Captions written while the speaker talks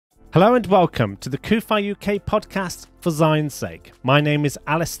Hello and welcome to the CUFI UK podcast for Zion's sake. My name is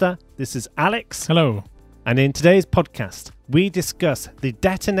Alastair, this is Alex. Hello. And in today's podcast, we discuss the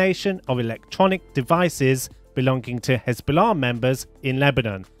detonation of electronic devices belonging to Hezbollah members in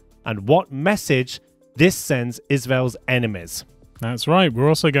Lebanon and what message this sends Israel's enemies. That's right. We're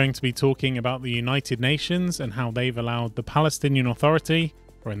also going to be talking about the United Nations and how they've allowed the Palestinian Authority,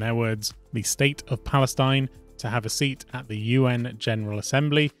 or in their words, the State of Palestine, to have a seat at the UN General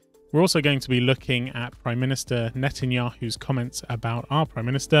Assembly. We're also going to be looking at Prime Minister Netanyahu's comments about our Prime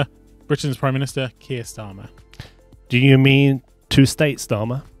Minister, Britain's Prime Minister, Keir Starmer. Do you mean two-state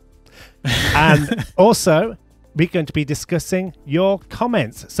Starmer? And also, we're going to be discussing your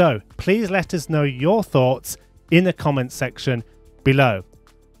comments. So please let us know your thoughts in the comments section below.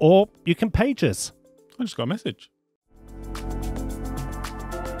 Or you can page us. I just got a message.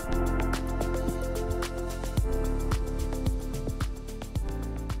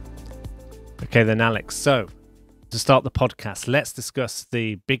 Okay then, Alex. So, to start the podcast, let's discuss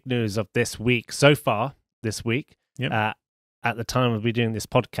the big news of this week. So far, this week, Yep. At the time of we doing this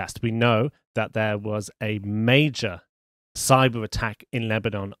podcast, we know that there was a major cyber attack in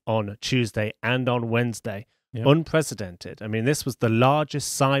Lebanon on Tuesday and on Wednesday. Yep. Unprecedented. I mean, this was the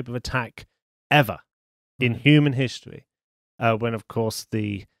largest cyber attack ever in human history. When, of course,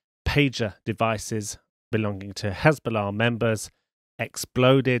 the pager devices belonging to Hezbollah members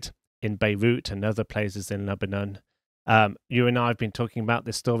exploded in Beirut and other places in Lebanon. You and I have been talking about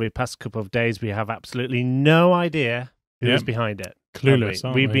this story the past couple of days. We have absolutely no idea who's behind it.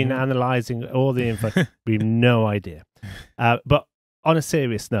 Clueless, We've been analysing all the info. We have no idea. But on a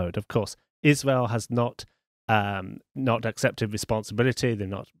serious note, of course, Israel has not accepted responsibility. They've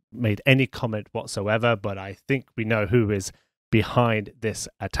not made any comment whatsoever, but I think we know who is behind this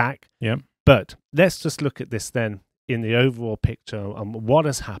attack. Yep. But let's just look at this then in the overall picture and what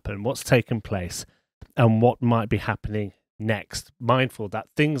has happened, what's taken place, and what might be happening next. Mindful that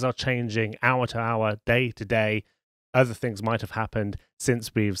things are changing hour to hour, day to day. Other things might have happened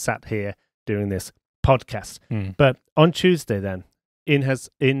since we've sat here doing this podcast. But on Tuesday then,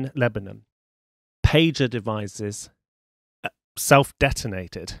 in Lebanon, pager devices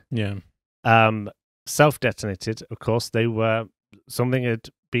self-detonated. Yeah. Self-detonated, of course, they were something had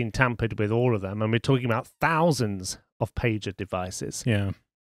been tampered with, all of them, and we're talking about thousands of pager devices. Yeah.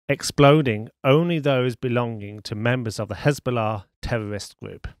 Exploding, only those belonging to members of the Hezbollah terrorist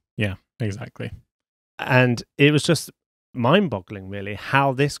group. Yeah, exactly. And it was just mind-boggling, really,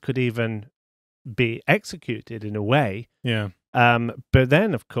 how this could even be executed in a way. Yeah. But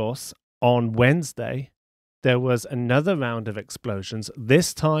then, of course, on Wednesday, there was another round of explosions,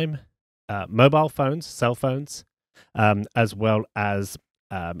 this time mobile phones, cell phones, as well as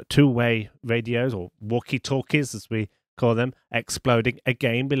two-way radios, or walkie-talkies, as we call them, exploding,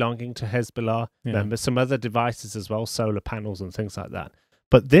 again belonging to Hezbollah members. Some other devices as well, solar panels and things like that.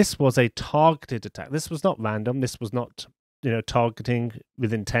 But this was a targeted attack. This was not random. This was not, targeting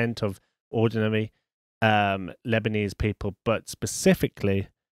with intent of ordinary Lebanese people, but specifically,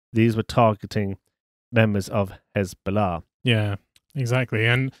 these were targeting members of Hezbollah. Yeah, exactly.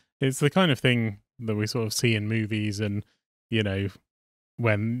 And it's the kind of thing that we sort of see in movies and,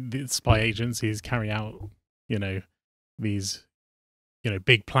 when the spy agencies carry out, these,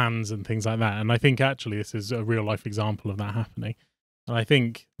 big plans and things like that. And I think actually this is a real life example of that happening. And I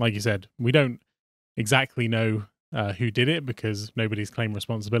think, like you said, we don't exactly know who did it because nobody's claimed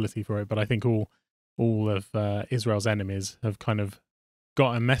responsibility for it. But I think all of Israel's enemies have kind of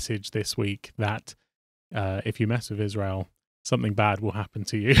got a message this week that if you mess with Israel, something bad will happen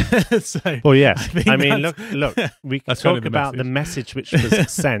to you. Well, yes. I mean, look. We can talk about the message which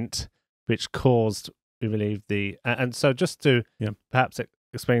was sent, which caused, we believe, and so just to perhaps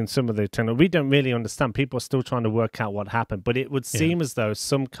explain some of the technology, we don't really understand. People are still trying to work out what happened, but it would seem as though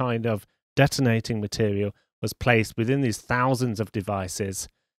some kind of detonating material was placed within these thousands of devices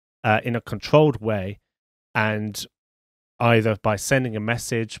in a controlled way, and either by sending a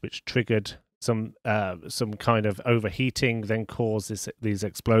message which triggered some kind of overheating, then causes these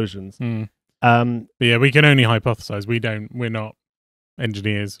explosions. But yeah, we can only hypothesize. We're not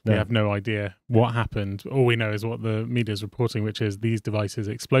engineers. No. We have no idea what happened. All we know is what the media is reporting, which is these devices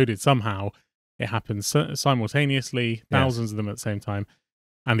exploded somehow. It happened simultaneously, thousands of them at the same time.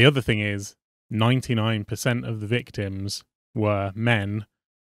 And the other thing is 99% of the victims were men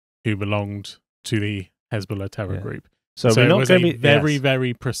who belonged to the Hezbollah terror group. So we're not it was going to be very,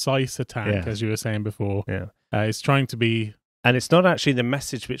 very precise attack, as you were saying before. Yeah. It's trying to be... And it's not actually the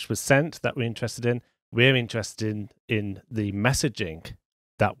message which was sent that we're interested in. We're interested in the messaging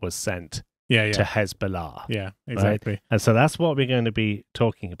that was sent. to Hezbollah. Yeah, exactly. Right? And so that's what we're going to be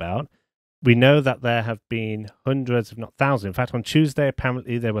talking about. We know that there have been hundreds, if not thousands. In fact, on Tuesday,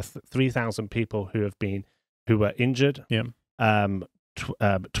 apparently there were 3,000 people who were injured. Yeah.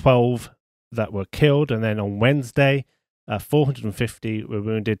 12 that were killed, and then on Wednesday, 450 were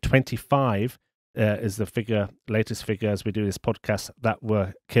wounded. 25 is the latest figure as we do this podcast, that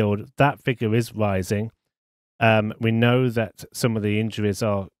were killed. That figure is rising. We know that some of the injuries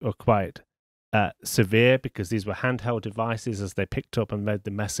are quite severe because these were handheld devices as they picked up and read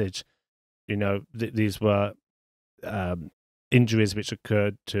the message. These were injuries which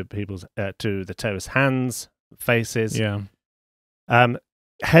occurred to to the terrorists' hands, faces. Yeah.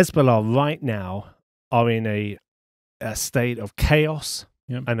 Hezbollah right now are in a state of chaos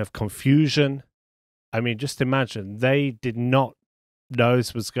and of confusion. I mean, just imagine, they did not know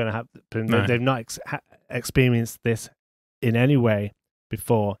this was going to happen. No. They've not experienced this in any way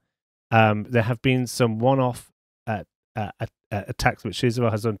before. There have been some one-off attacks which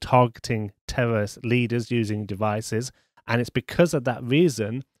Israel has done targeting terrorist leaders using devices, and it's because of that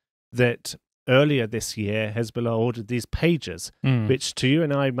reason that earlier this year Hezbollah ordered these pagers, which to you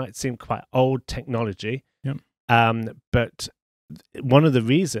and I might seem quite old technology. Yep. But one of the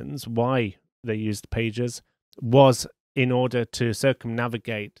reasons why they used pagers was in order to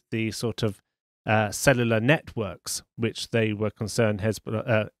circumnavigate the sort of cellular networks which they were concerned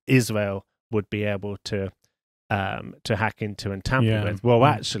Israel would be able to hack into and tamper with. Well,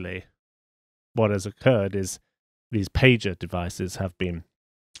 actually, what has occurred is these pager devices have been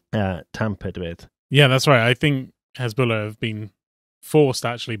tampered with. Yeah, that's right. I think Hezbollah have been forced,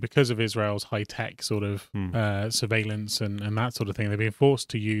 actually, because of Israel's high-tech sort of surveillance and that sort of thing. They've been forced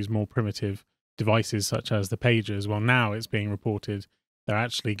to use more primitive devices such as the pagers. Well, now it's being reported they're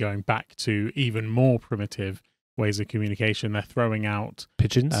actually going back to even more primitive ways of communication. They're throwing out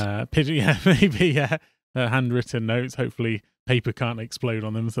pigeons. Handwritten notes. Hopefully, paper can't explode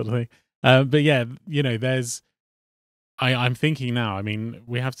on them, sort of thing. But yeah, there's. I'm thinking now. I mean,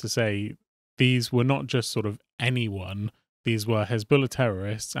 we have to say these were not just sort of anyone. These were Hezbollah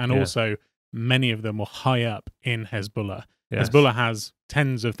terrorists, and also many of them were high up in Hezbollah. Yes. Hezbollah has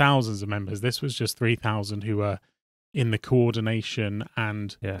tens of thousands of members. This was just 3,000 who were in the coordination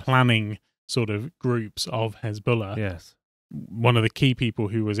and planning sort of groups of Hezbollah. Yes. One of the key people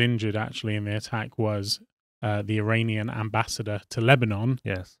who was injured actually in the attack was the Iranian ambassador to Lebanon.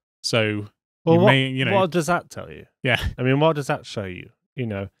 Yes. So, what does that tell you? Yeah. I mean, what does that show you?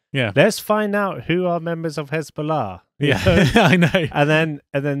 Yeah. Let's find out who are members of Hezbollah. I know. And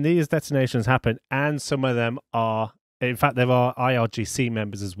then these detonations happen, and some of them are, in fact, there are IRGC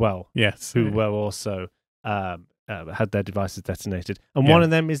members as well. Yes. Who were also had their devices detonated, and one of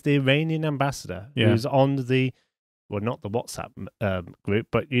them is the Iranian ambassador who's on the, well, not the WhatsApp group,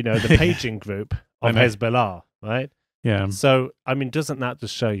 but the paging group of Hezbollah, right? Yeah. So, I mean, doesn't that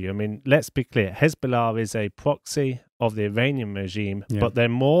just show you? I mean, let's be clear. Hezbollah is a proxy of the Iranian regime, but they're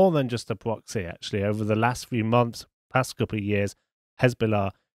more than just a proxy, actually. Over the last few months, past couple of years, Hezbollah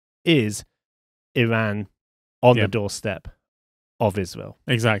is Iran on the doorstep of Israel.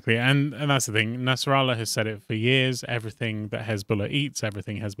 Exactly. And that's the thing. Nasrallah has said it for years. Everything that Hezbollah eats,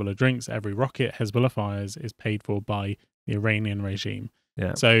 everything Hezbollah drinks, every rocket Hezbollah fires is paid for by the Iranian regime.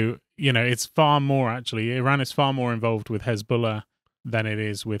 Yeah. So, it's far more, actually, Iran is far more involved with Hezbollah than it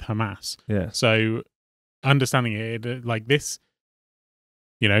is with Hamas. Yeah. So, understanding it like this,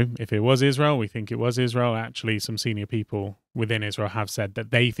 if it was Israel, we think it was Israel. Actually, some senior people within Israel have said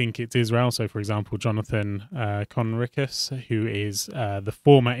that they think it's Israel. So, for example, Jonathan Conricus, who is the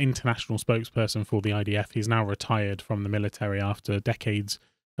former international spokesperson for the IDF, he's now retired from the military after decades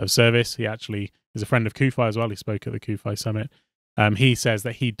of service. He actually is a friend of CUFI as well. He spoke at the CUFI summit. He says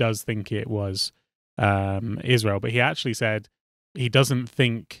that he does think it was Israel, but he actually said he doesn't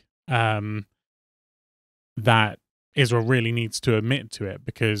think that Israel really needs to admit to it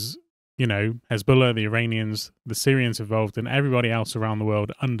because, Hezbollah, the Iranians, the Syrians involved, and everybody else around the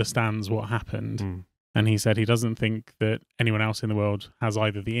world understands what happened. And he said he doesn't think that anyone else in the world has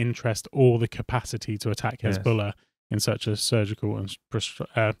either the interest or the capacity to attack Hezbollah in such a surgical and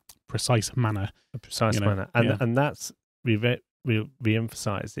precise manner. And that's, we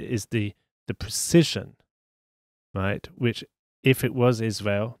re-emphasize, it is the precision, right? Which, if it was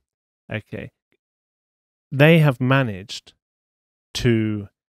Israel, they have managed to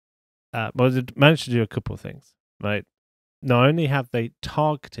do a couple of things, right? Not only have they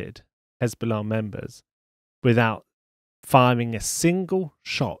targeted Hezbollah members without firing a single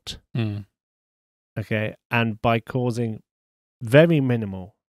shot, and by causing very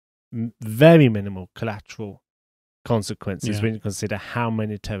minimal collateral consequences when you consider how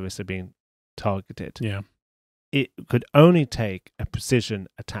many terrorists are being targeted. Yeah. It could only take a precision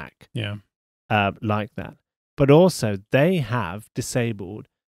attack Yeah. like that. But also, they have disabled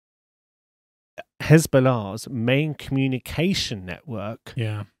Hezbollah's main communication network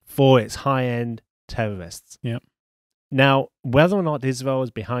Yeah. for its high-end terrorists. Yeah. Now, whether or not Israel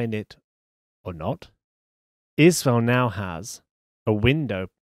is behind it or not, Israel now has a window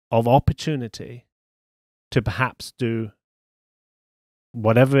of opportunity to perhaps do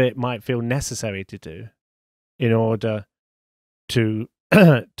whatever it might feel necessary to do in order to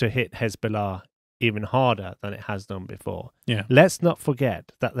to hit Hezbollah even harder than it has done before. Yeah. Let's not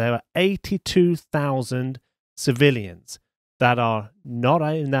forget that there are 82,000 civilians that are not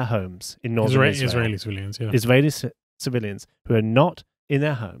in their homes in northern Israel. Israeli civilians, yeah. Israeli civilians who are not in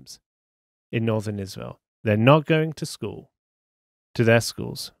their homes in northern Israel. They're not going to school, to their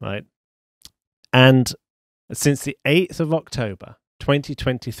schools, right? And since the 8th of October,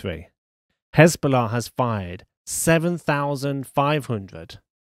 2023, Hezbollah has fired 7,500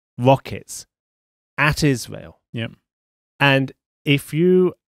 rockets at Israel. Yep. And if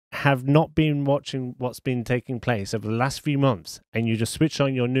you have not been watching what's been taking place over the last few months, and you just switch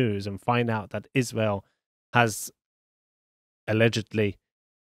on your news and find out that Israel has allegedly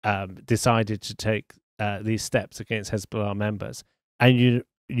decided to take these steps against Hezbollah members, and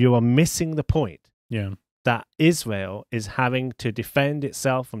you are missing the point. Yeah. That Israel is having to defend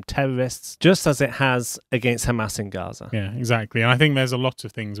itself from terrorists, just as it has against Hamas in Gaza. Yeah, exactly. And I think there's a lot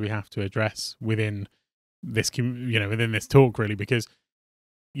of things we have to address within this, within this talk, really, because,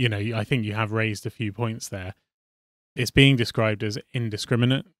 I think you have raised a few points there. It's being described as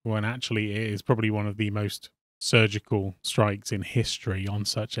indiscriminate, when actually it is probably one of the most surgical strikes in history on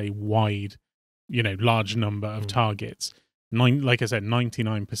such a wide, large number of targets. Like I said,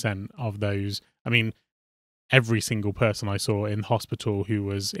 99% of those, every single person I saw in hospital who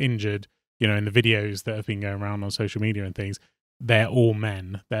was injured, in the videos that have been going around on social media and things, they're all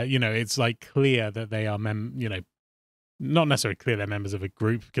men. They're, it's like clear that they are not necessarily clear they're members of a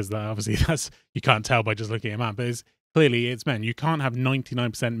group, because obviously you can't tell by just looking at them, but it's men. You can't have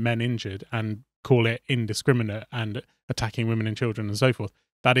 99% men injured and call it indiscriminate and attacking women and children and so forth.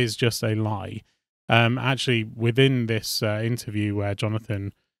 That is just a lie. Actually, within this interview where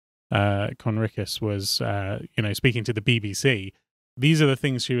Jonathan Conricus was, speaking to the BBC, these are the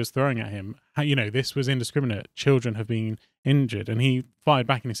things she was throwing at him. This was indiscriminate. Children have been injured. And he fired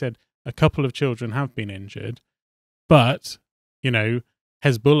back and he said, a couple of children have been injured. But,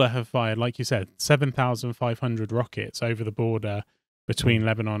 Hezbollah have fired, like you said, 7,500 rockets over the border between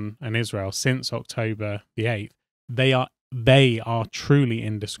Lebanon and Israel since October the 8th. They are truly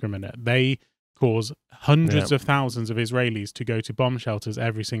indiscriminate. They cause hundreds of thousands of Israelis to go to bomb shelters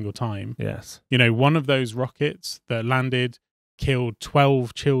every single time. Yes. One of those rockets that landed killed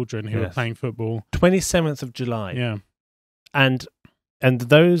 12 children who were playing football. 27th of July. Yeah. And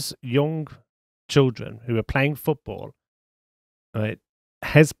those young children who were playing football, right,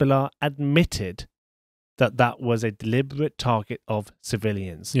 Hezbollah admitted that was a deliberate target of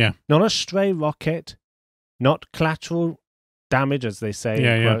civilians. Yeah. Not a stray rocket, not collateral damage, as they say.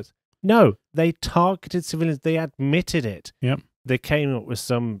 Yeah. No, they targeted civilians. They admitted it. Yep. They came up with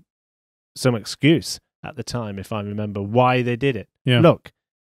some excuse at the time, if I remember, why they did it. Yeah. Look,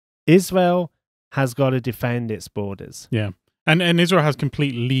 Israel has got to defend its borders. Yeah. And Israel has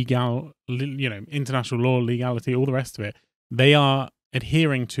complete international law, legality, all the rest of it. They are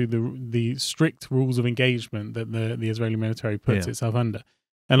adhering to the strict rules of engagement that the Israeli military puts itself under.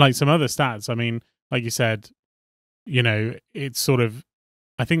 And like some other stats, like you said, it's sort of,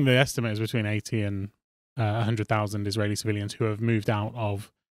 I think the estimate is between 80 and 100,000 Israeli civilians who have moved out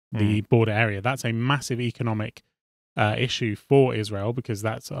of the border area. That's a massive economic issue for Israel, because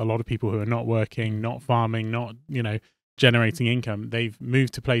that's a lot of people who are not working, not farming, not, generating income. They've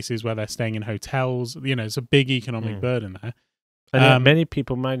moved to places where they're staying in hotels. It's a big economic burden there. And many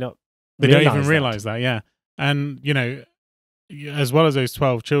people might not They don't even realize that, yeah. And, as well as those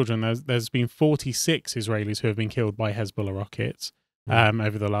 12 children, there's been 46 Israelis who have been killed by Hezbollah rockets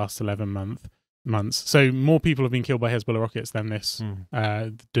over the last 11 months. So more people have been killed by Hezbollah rockets than this,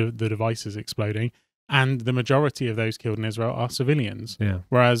 the devices exploding. And the majority of those killed in Israel are civilians. Yeah.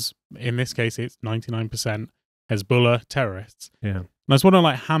 Whereas in this case, it's 99% Hezbollah terrorists. Yeah. And I just want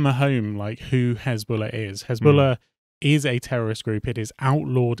to hammer home who Hezbollah is. Hezbollah is a terrorist group. It is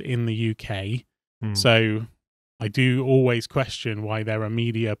outlawed in the UK. So I do always question why there are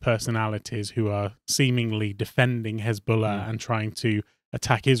media personalities who are seemingly defending Hezbollah and trying to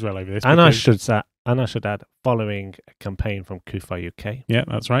attack Israel over this. And I should add, following a campaign from CUFI UK. Yeah,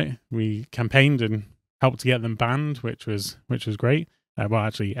 that's right. We campaigned and helped to get them banned, which was great. Well,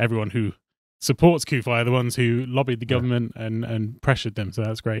 actually, everyone who supports CUFI are the ones who lobbied the government and pressured them. So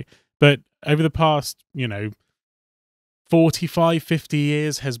that's great. But over the past, 45, 50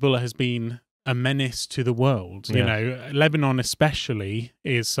 years, Hezbollah has been a menace to the world. Lebanon especially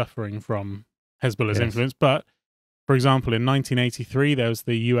is suffering from Hezbollah's influence. But, for example, in 1983, there was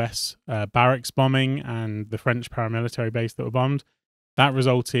the US barracks bombing and the French paramilitary base that were bombed. That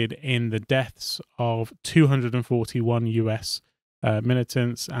resulted in the deaths of 241 US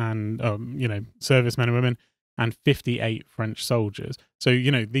militants and, servicemen and women, and 58 French soldiers. So,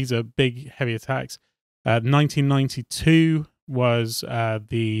 these are big, heavy attacks. 1992 was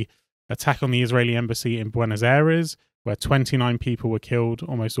the attack on the Israeli embassy in Buenos Aires, where 29 people were killed,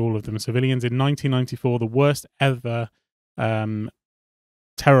 almost all of them civilians. In 1994, the worst ever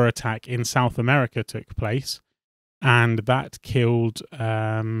terror attack in South America took place, and that killed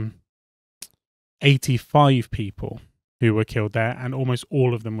 85 people who were killed there, and almost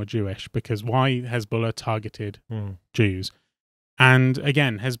all of them were Jewish, because why? Hezbollah targeted Jews. And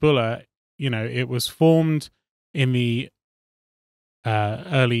again, Hezbollah, it was formed in the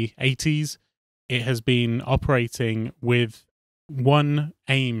early 80s. It has been operating with one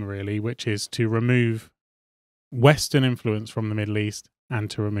aim, really, which is to remove Western influence from the Middle East and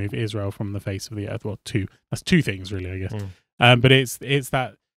to remove Israel from the face of the earth. Well, that's two things, really, I guess. But it's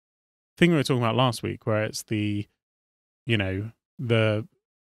that thing we were talking about last week, where it's the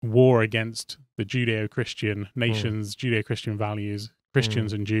war against the Judeo-Christian nations, Judeo-Christian values,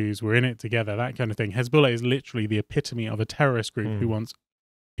 Christians and Jews. We're in it together, that kind of thing. Hezbollah is literally the epitome of a terrorist group who wants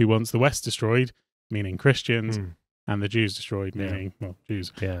the West destroyed, meaning Christians, and the Jews destroyed, meaning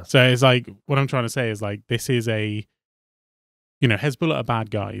Jews. Yeah. So it's like, what I'm trying to say is, like, this is Hezbollah are bad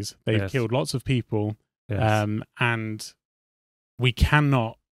guys. They've killed lots of people, and we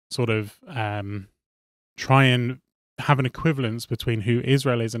cannot sort of try and have an equivalence between who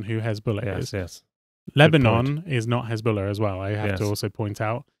Israel is and who Hezbollah is. Yes. Lebanon is not Hezbollah as well, I have to also point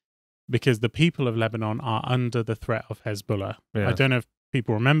out, because the people of Lebanon are under the threat of Hezbollah. I don't know if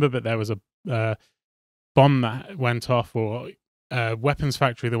people remember, but there was a bomb that went off, or a weapons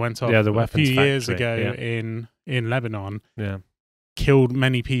factory that went off a few years ago in Lebanon. Killed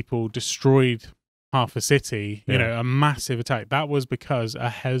many people, destroyed half a city, a massive attack. That was because a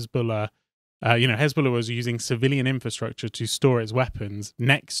Hezbollah, Hezbollah was using civilian infrastructure to store its weapons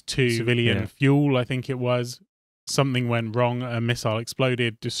next to civilian fuel, I think it was. Something went wrong, a missile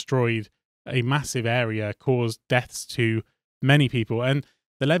exploded, destroyed a massive area, caused deaths to many people. And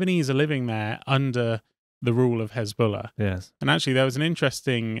the Lebanese are living there under the rule of Hezbollah. Yes. And actually, there was an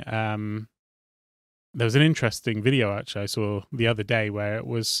interesting video actually I saw the other day, where it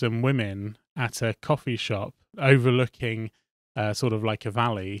was some women at a coffee shop overlooking sort of like a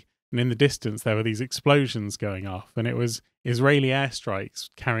valley, and in the distance there were these explosions going off, and it was Israeli airstrikes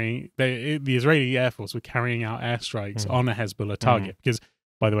the Israeli Air Force were carrying out airstrikes on a Hezbollah target. Because,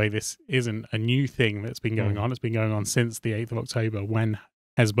 by the way, this isn't a new thing that's been going on. It's been going on since the 8th of October, when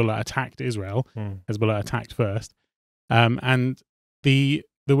Hezbollah attacked Israel. Hezbollah attacked first. And the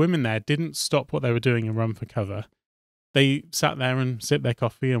women there didn't stop what they were doing and run for cover. They sat there and sipped their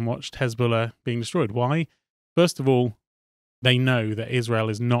coffee and watched Hezbollah being destroyed. Why? First of all, they know that Israel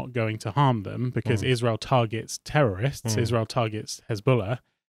is not going to harm them, because Israel targets terrorists. Israel targets Hezbollah.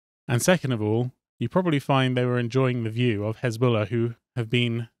 And second of all, you probably find they were enjoying the view of Hezbollah, who have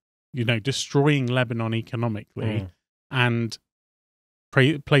been, destroying Lebanon economically and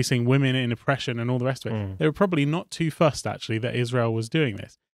placing women in oppression and all the rest of it. They were probably not too fussed, actually, that Israel was doing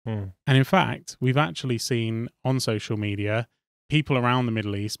this. And in fact, we've actually seen on social media, people around the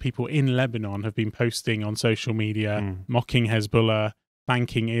Middle East, people in Lebanon have been posting on social media, mocking Hezbollah,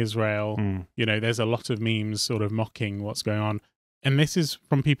 thanking Israel. There's a lot of memes sort of mocking what's going on. And this is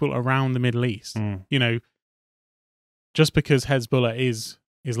from people around the Middle East. Just because Hezbollah is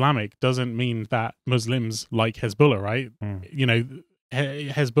Islamic doesn't mean that Muslims like Hezbollah, right?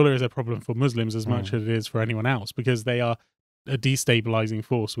 Hezbollah is a problem for Muslims as much as it is for anyone else, because they are a destabilizing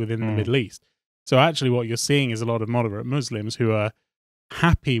force within the Middle East. So actually what you're seeing is a lot of moderate Muslims who are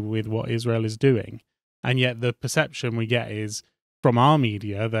happy with what Israel is doing. And yet the perception we get is from our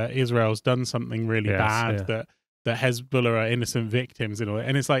media that Israel's done something really bad, that Hezbollah are innocent victims and all that.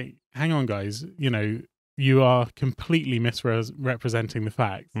 And it's like, hang on, guys, you are completely misrepresenting the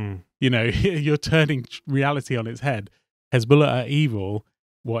facts. You're turning reality on its head. Hezbollah are evil.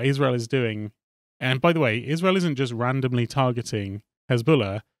 What Israel is doing, and by the way, Israel isn't just randomly targeting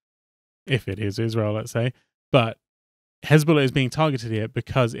Hezbollah, if it is Israel, let's say, but Hezbollah is being targeted here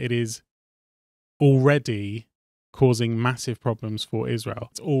because it is already causing massive problems for Israel.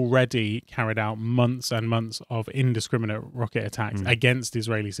 It's already carried out months and months of indiscriminate rocket attacks against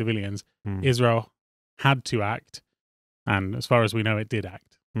Israeli civilians. Israel had to act, and as far as we know, it did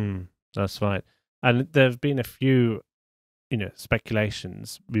act. That's right. And there have been a few,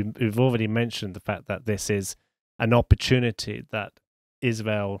 speculations. We've already mentioned the fact that this is an opportunity that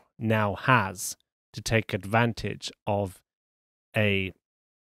Israel now has to take advantage of a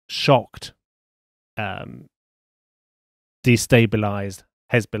shocked, destabilized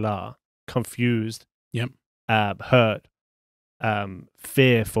Hezbollah, confused, hurt,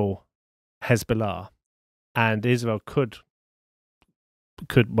 fearful Hezbollah, and Israel I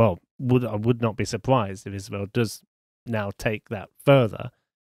would not be surprised if Israel does now take that further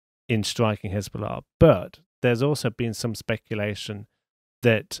in striking Hezbollah. But there's also been some speculation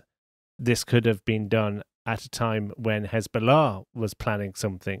that this could have been done at a time when Hezbollah was planning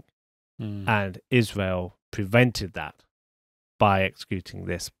something, and Israel prevented that by executing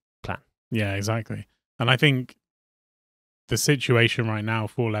this plan. Yeah, exactly. And I think the situation right now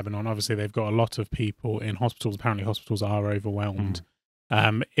for Lebanon, obviously they've got a lot of people in hospitals. Apparently hospitals are overwhelmed.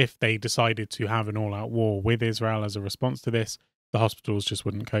 If they decided to have an all-out war with Israel as a response to this, the hospitals just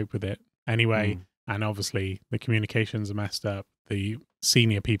wouldn't cope with it anyway. And obviously the communications are messed up. The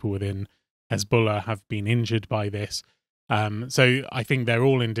senior people within Hezbollah have been injured by this. So I think they're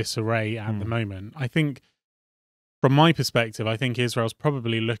all in disarray at the moment. I think, from my perspective, I think Israel's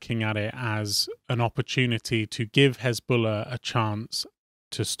probably looking at it as an opportunity to give Hezbollah a chance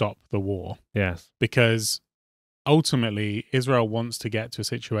to stop the war. Yes. Because ultimately, Israel wants to get to a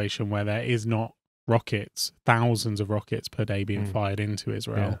situation where there is not rockets, thousands of rockets per day being fired into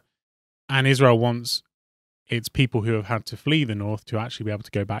Israel. Yeah. And Israel wants its people who have had to flee the north to actually be able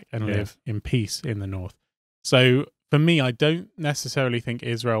to go back and live in peace in the north. So for me, I don't necessarily think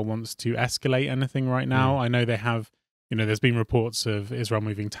Israel wants to escalate anything right now. I know they have, there's been reports of Israel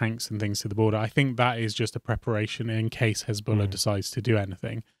moving tanks and things to the border. I think that is just a preparation in case Hezbollah decides to do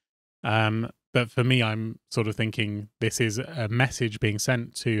anything. But for me, I'm sort of thinking this is a message being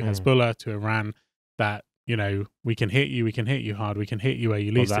sent to Hezbollah, to Iran, that, we can hit you hard, we can hit you where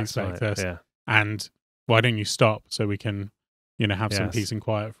you least expect us. Yeah. And why don't you stop so we can, have some peace and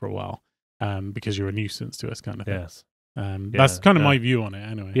quiet for a while, because you're a nuisance to us, kind of thing. Yes. That's kind of my view on it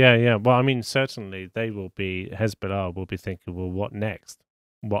anyway. Yeah. Well, I mean, certainly Hezbollah will be thinking, well, what next?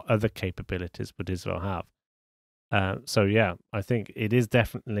 What other capabilities would Israel have? So, I think it is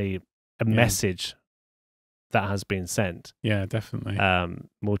definitely a message that has been sent. Yeah, definitely.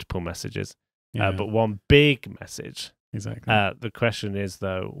 Multiple messages. But one big message. Exactly. The question is,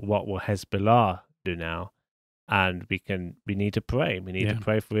 though, what will Hezbollah do now? And we need to pray. We need to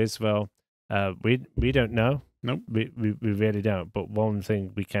pray for Israel. We don't know. Nope. We really don't. But one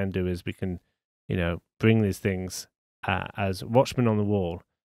thing we can do is we can, bring these things as watchmen on the wall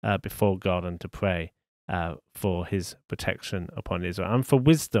before God, and to pray for his protection upon Israel and for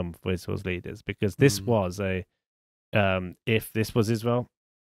wisdom for Israel's leaders, because this was if this was Israel,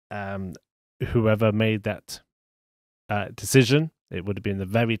 whoever made that decision, it would have been the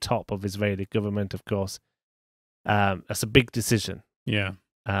very top of Israeli government, of course. That's a big decision. Yeah.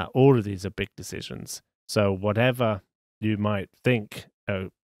 All of these are big decisions. So whatever you might think,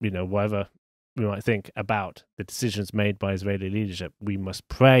 whatever we might think about the decisions made by Israeli leadership, we must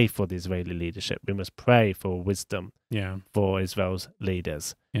pray for the Israeli leadership. We must pray for wisdom for Israel's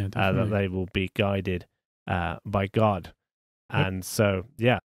leaders, that they will be guided by God. And so,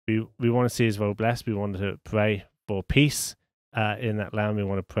 we want to see Israel blessed. We want to pray for peace in that land. We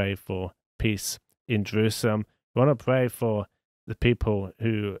want to pray for peace in Jerusalem. We want to pray for the people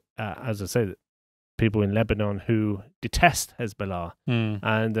who, as I say, people in Lebanon who detest Hezbollah,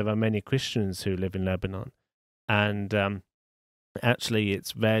 and there are many Christians who live in Lebanon. And actually,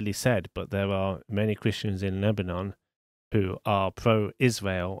 it's rarely said, but there are many Christians in Lebanon who are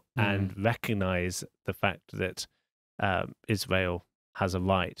pro-Israel and recognize the fact that Israel has a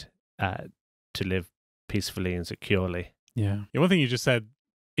right to live peacefully and securely. Yeah. One thing you just said,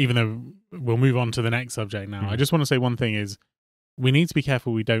 even though we'll move on to the next subject now, I just want to say one thing is, we need to be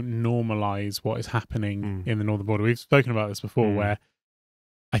careful we don't normalize what is happening in the northern border. We've spoken about this before, where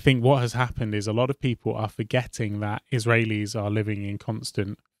I think what has happened is a lot of people are forgetting that Israelis are living in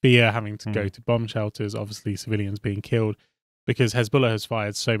constant fear, having to go to bomb shelters, obviously civilians being killed, because Hezbollah has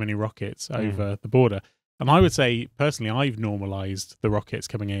fired so many rockets over the border. And I would say, personally, I've normalized the rockets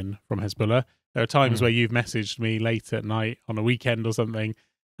coming in from Hezbollah. There are times where you've messaged me late at night on a weekend or something,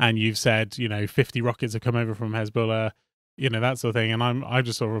 and you've said, 50 rockets have come over from Hezbollah, that sort of thing. And I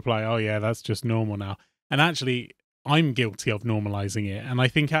just sort of reply, oh yeah, that's just normal now. And actually, I'm guilty of normalizing it. And I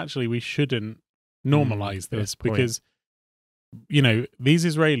think actually we shouldn't normalize this, because, you know, these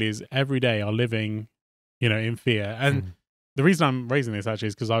Israelis every day are living, you know, in fear. And the reason I'm raising this actually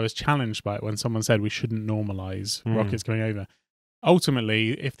is because I was challenged by it when someone said we shouldn't normalize rockets going over.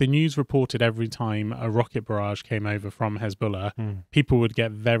 Ultimately, if the news reported every time a rocket barrage came over from Hezbollah, people would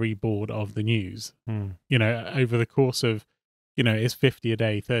get very bored of the news. You know, over the course of, you know, it's 50 a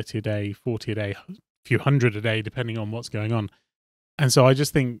day, 30 a day, 40 a day, a few hundred a day, depending on what's going on. And so I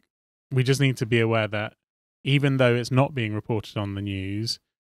just think we just need to be aware that even though it's not being reported on the news,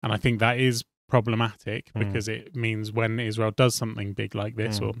 and I think that is problematic because it means when Israel does something big like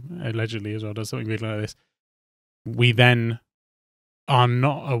this, or allegedly Israel does something big like this, we then are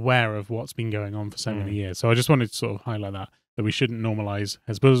not aware of what's been going on for so many years. So I just wanted to sort of highlight that we shouldn't normalize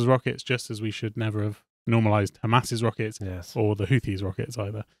Hezbollah's rockets, just as we should never have normalized Hamas's rockets or the Houthis' rockets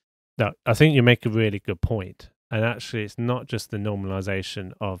either. No, I think you make a really good point. And actually, it's not just the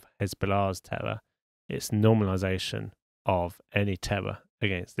normalization of Hezbollah's terror, it's normalization of any terror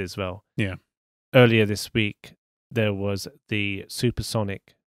against Israel. Yeah. Earlier this week, there was the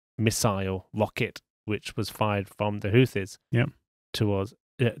supersonic missile rocket, which was fired from the Houthis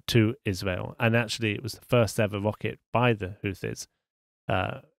to Israel. And actually, it was the first ever rocket by the Houthis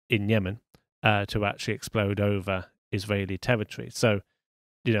in Yemen to actually explode over Israeli territory. So,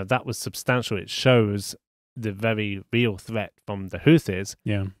 you know, that was substantial. It shows the very real threat from the Houthis.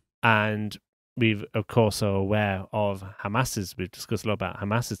 Yeah. And we, of course, are aware of Hamas's, we've discussed a lot about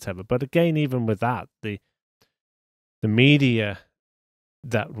Hamas's terror. But again, even with that, the media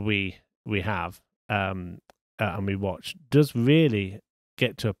that we have and we watch does really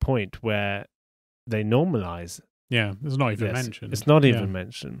get to a point where they normalize. Yeah, it's not even mentioned. It's not even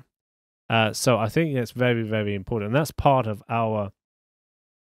mentioned. So I think that's very, very important. And that's part of our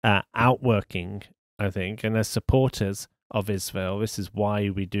outworking, I think. And as supporters of Israel, this is why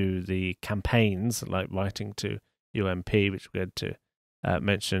we do the campaigns, like writing to UMP, which we're going to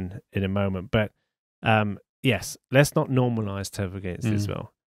mention in a moment. But yes, let's not normalize terror against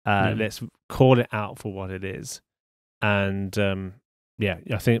Israel. Let's call it out for what it is. And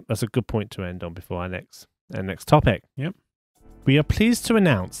I think that's a good point to end on before our next topic. Yep. We are pleased to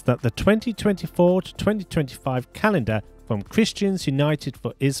announce that the 2024 to 2025 calendar from Christians United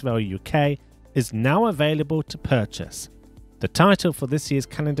for Israel UK is now available to purchase. The title for this year's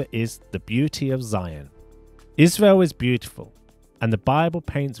calendar is The Beauty of Zion. Israel is beautiful, and the Bible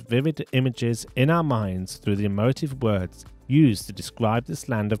paints vivid images in our minds through the emotive words used to describe this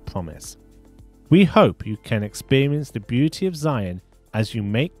land of promise. We hope you can experience the beauty of Zion as you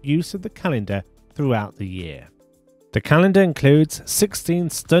make use of the calendar throughout the year. The calendar includes 16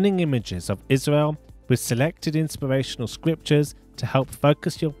 stunning images of Israel with selected inspirational scriptures to help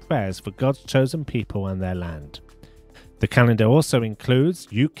focus your prayers for God's chosen people and their land. The calendar also includes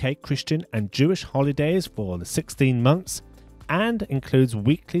UK Christian and Jewish holidays for the 16 months and includes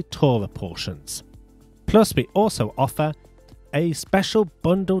weekly Torah portions. Plus, we also offer a special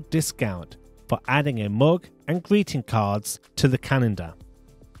bundle discount for adding a mug and greeting cards to the calendar.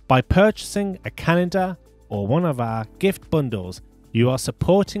 By purchasing a calendar or one of our gift bundles, you are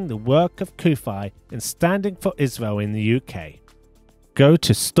supporting the work of CUFI in standing for Israel in the UK. Go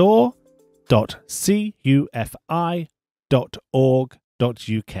to store.cufi.org.uk.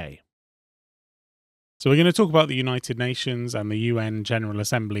 So we're going to talk about the United Nations and the UN General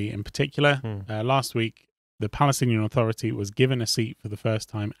Assembly in particular. Last week, the Palestinian Authority was given a seat for the first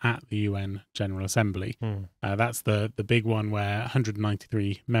time at the UN General Assembly. That's the big one where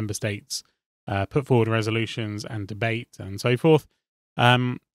 193 member states put forward resolutions and debate and so forth.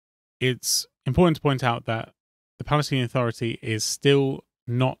 It's important to point out that the Palestinian Authority is still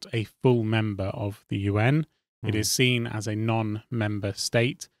not a full member of the UN. It is seen as a non-member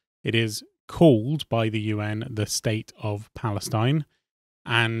state. It is called by the UN the State of Palestine.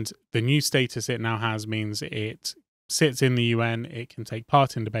 And the new status it now has means it sits in the UN, it can take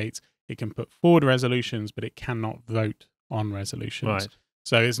part in debates, it can put forward resolutions, but it cannot vote on resolutions. Right.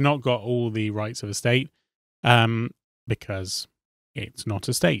 So it's not got all the rights of a state because it's not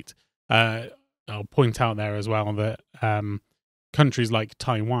a state. I'll point out there as well that countries like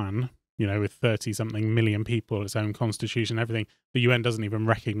Taiwan, you know, with 30-something million people, its own constitution, everything, the UN doesn't even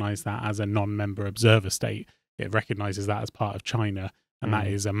recognize that as a non-member observer state. It recognizes that as part of China. And that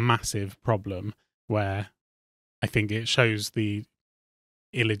is a massive problem where I think it shows the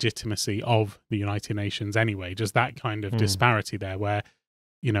illegitimacy of the United Nations anyway. Just that kind of disparity there where,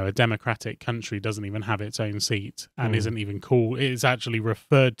 you know, a democratic country doesn't even have its own seat and isn't even called. It's actually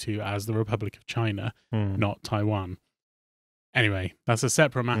referred to as the Republic of China, not Taiwan. Anyway, that's a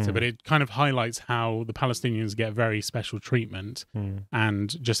separate matter, but it kind of highlights how the Palestinians get very special treatment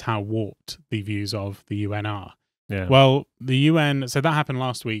and just how warped the views of the UN are. Yeah. Well, the UN, so that happened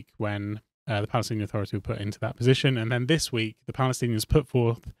last week when the Palestinian Authority were put into that position. And then this week, the Palestinians put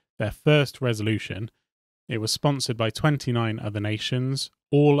forth their first resolution. It was sponsored by 29 other nations.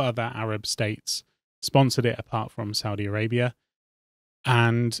 All other Arab states sponsored it apart from Saudi Arabia.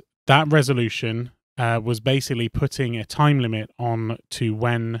 And that resolution was basically putting a time limit on to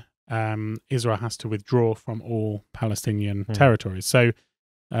when Israel has to withdraw from all Palestinian territories. So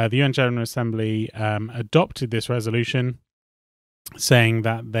the UN General Assembly adopted this resolution saying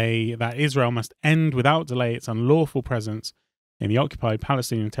that Israel must end without delay its unlawful presence in the occupied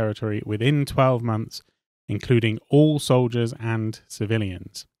Palestinian territory within 12 months, including all soldiers and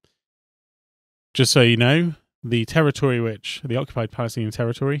civilians. Just so you know, the occupied Palestinian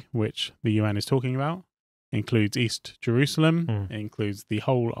territory, which the UN is talking about, includes East Jerusalem. It includes the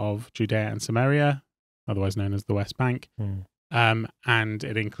whole of Judea and Samaria, otherwise known as the West Bank. And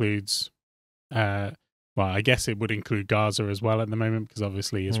it includes, well, I guess it would include Gaza as well at the moment, because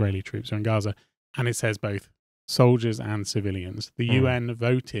obviously Israeli troops are in Gaza. And it says both soldiers and civilians. The UN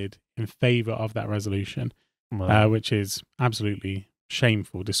voted in favor of that resolution, which is absolutely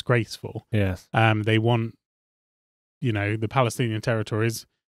shameful, disgraceful. Yes. They want, the Palestinian territories,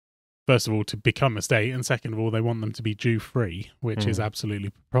 first of all, to become a state, and second of all, they want them to be Jew-free, which is absolutely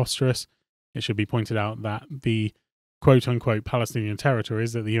preposterous. It should be pointed out that the quote-unquote Palestinian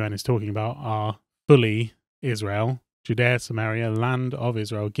territories that the UN is talking about are fully Israel, Judea, Samaria, land of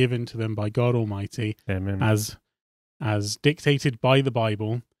Israel, given to them by God Almighty, Amen. as dictated by the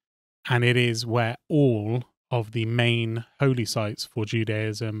Bible, and it is where all of the main holy sites for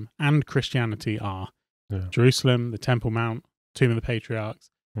Judaism and Christianity are. Yeah. Jerusalem, the Temple Mount, Tomb of the Patriarchs,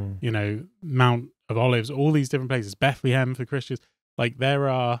 Mount of Olives, all these different places, Bethlehem for Christians. Like there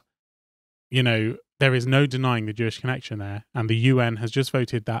is no denying the Jewish connection there. And the UN has just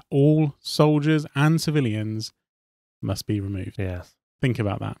voted that all soldiers and civilians must be removed. Yes. Think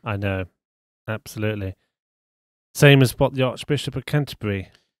about that. I know. Absolutely. Same as what the Archbishop of Canterbury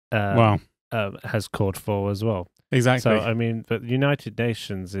has called for as well. Exactly. So, but the United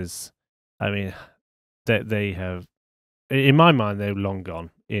Nations is, they have, in my mind, they're long gone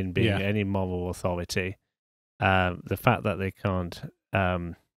in being any moral authority. The fact that they can't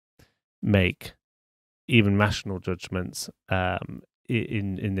make even rational judgments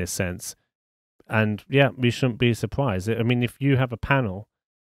in this sense. And we shouldn't be surprised. If you have a panel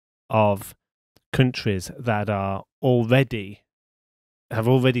of countries that have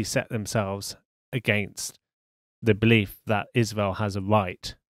already set themselves against the belief that Israel has a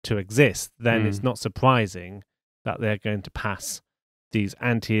right to exist, then it's not surprising that they're going to pass these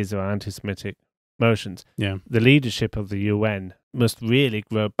anti-Israel, anti-Semitic motions. Yeah. The leadership of the UN must really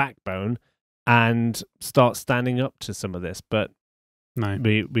grow a backbone and start standing up to some of this, but no,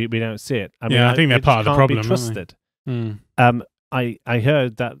 we don't see it. I think they're part of the problem. Be trusted. I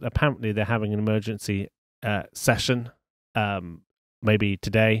heard that apparently they're having an emergency session, maybe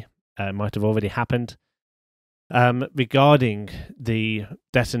today. It might have already happened. Regarding the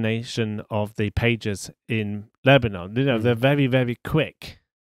detonation of the pages in Lebanon. They're very, very quick.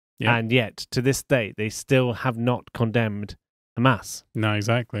 Yep. And yet, to this day, they still have not condemned Hamas. No,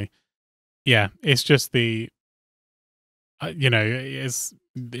 exactly. Yeah, it's just the, it's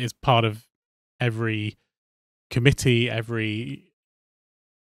part of every committee, every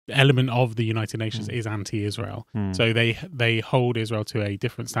element of the United Nations is anti-Israel. So they hold Israel to a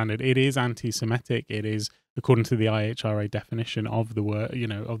different standard. It is anti-Semitic. It is, according to the IHRA definition of the word,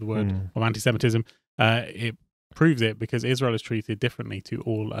 of anti-Semitism. It proves it because Israel is treated differently to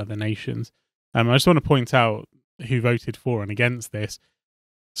all other nations. I just want to point out who voted for and against this.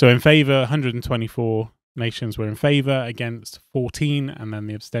 So in favour, 124 nations were in favour, against 14, and then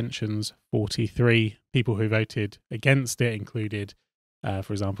the abstentions, 43. People who voted against it included,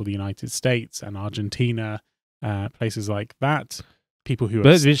 for example, the United States and Argentina, places like that. People who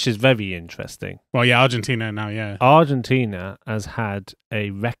which is very interesting. Well, Argentina now, Argentina has had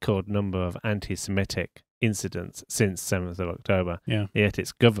a record number of anti-Semitic incidents since 7th of October. Yeah. Yet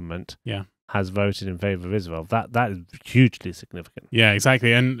its government has voted in favour of Israel. That is hugely significant. Yeah,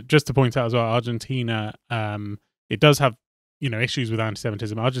 exactly. And just to point out as well, Argentina, it does have issues with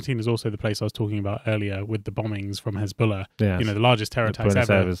anti-Semitism. Argentina is also the place I was talking about earlier with the bombings from Hezbollah. Yes. The largest terror attacks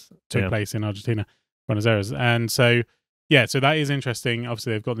ever took place in Argentina, Buenos Aires. And so, so that is interesting.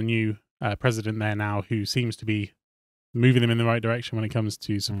 Obviously, they've got the new president there now who seems to be moving them in the right direction when it comes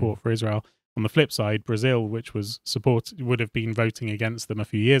to support for Israel. On the flip side, Brazil, which would have been voting against them a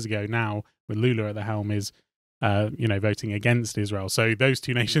few years ago, now with Lula at the helm, is voting against Israel. So those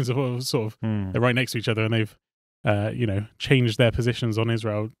two nations are sort of they're right next to each other, and they've changed their positions on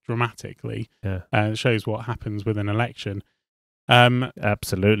Israel dramatically. It shows what happens with an election.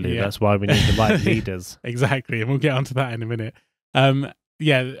 Absolutely. That's why we need the right leaders. Exactly, and we'll get onto that in a minute.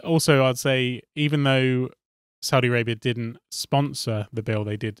 Also, I'd say even though Saudi Arabia didn't sponsor the bill,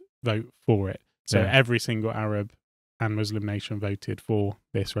 they did vote for it. So every single Arab and Muslim nation voted for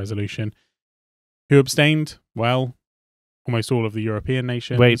this resolution. Who abstained? Well, almost all of the European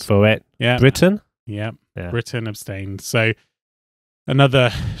nations. Wait for it. Yeah. Britain? Yeah. Britain abstained. So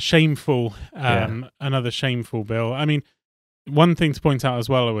another shameful bill. I mean, one thing to point out as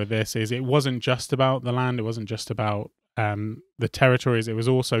well with this is it wasn't just about the land. It wasn't just about the territories. It was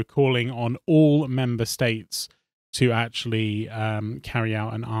also calling on all member states to actually carry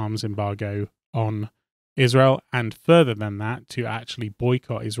out an arms embargo on Israel, and further than that, to actually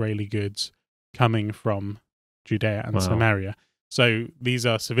boycott Israeli goods coming from Judea and Samaria. So these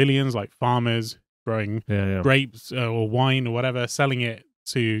are civilians, like farmers growing grapes or wine or whatever, selling it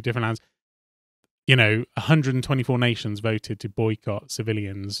to different lands. 124 nations voted to boycott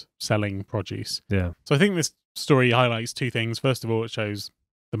civilians selling produce. Yeah. So I think this story highlights two things. First of all, it shows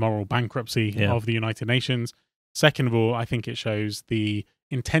the moral bankruptcy of the United Nations. Second of all, I think it shows the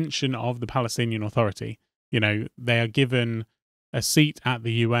intention of the Palestinian Authority. They are given a seat at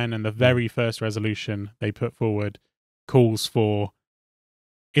the UN, and the very first resolution they put forward calls for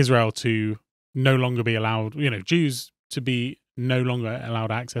Israel to no longer be allowed, Jews to be no longer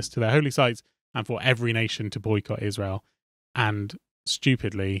allowed access to their holy sites, and for every nation to boycott Israel. And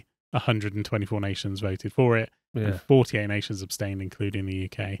stupidly, 124 nations voted for it, and 48 nations abstained, including the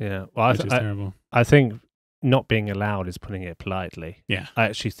UK. Yeah, well, which is terrible. I think not being allowed is putting it politely. Yeah. I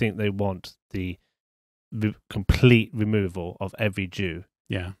actually think they want the complete removal of every Jew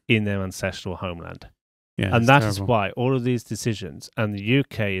in their ancestral homeland. Yeah, and that is why all of these decisions, and the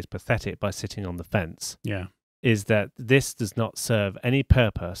UK is pathetic by sitting on the fence, is that this does not serve any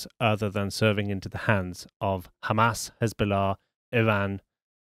purpose other than serving into the hands of Hamas, Hezbollah, Iran,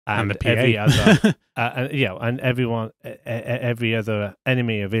 and the every other, and everyone, every other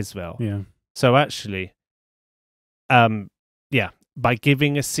enemy of Israel. Yeah. So actually, by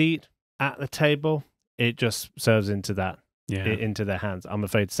giving a seat at the table, it just serves into that, into their hands, I'm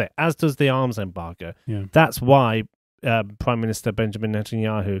afraid to say, as does the arms embargo. Yeah. That's why Prime Minister Benjamin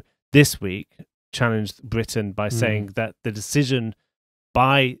Netanyahu this week challenged Britain by saying that the decision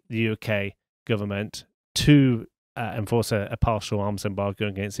by the UK government to enforce a partial arms embargo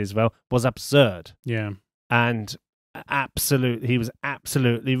against Israel was absurd. Yeah. And he was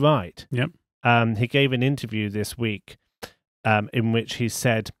absolutely right. Yep. He gave an interview this week in which he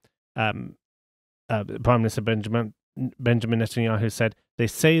said, Prime Minister Benjamin Netanyahu said, "They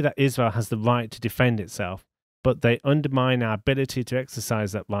say that Israel has the right to defend itself, but they undermine our ability to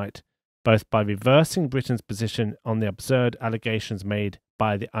exercise that right, both by reversing Britain's position on the absurd allegations made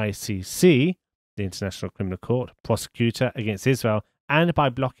by the ICC, the International Criminal Court, prosecutor against Israel, and by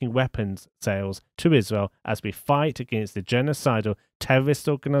blocking weapons sales to Israel as we fight against the genocidal terrorist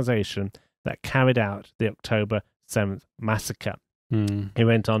organization that carried out the October 7th massacre." He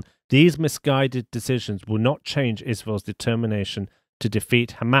went on, "These misguided decisions will not change Israel's determination to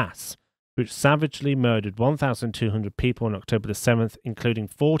defeat Hamas, which savagely murdered 1,200 people on October the 7th, including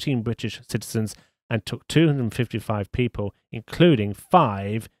 14 British citizens, and took 255 people, including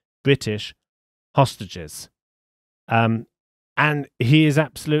 5 British hostages." And he is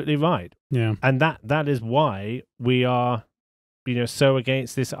absolutely right. Yeah. And that is why we are, so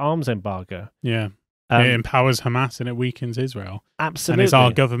against this arms embargo. Yeah. It empowers Hamas and it weakens Israel. Absolutely. And it's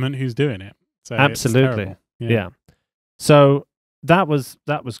our government who's doing it. So absolutely. Yeah. So that was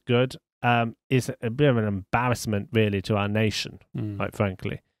good. It's a bit of an embarrassment, really, to our nation, quite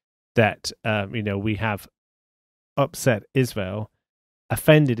frankly, that we have upset Israel,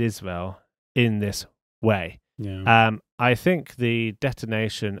 offended Israel in this way. Yeah. I think the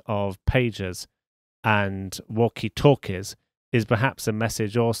detonation of pagers and walkie-talkies is perhaps a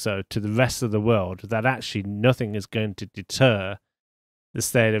message also to the rest of the world that actually nothing is going to deter the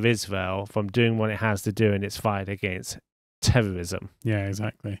state of Israel from doing what it has to do in its fight against terrorism. Yeah,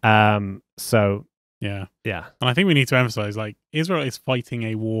 exactly. So yeah. And I think we need to emphasize, Israel is fighting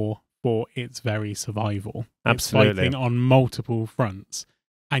a war for its very survival. Absolutely. It's fighting on multiple fronts.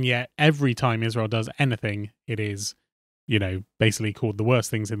 And yet every time Israel does anything, it is, basically called the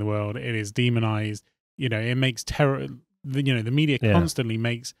worst things in the world. It is demonized. It makes terror. The media constantly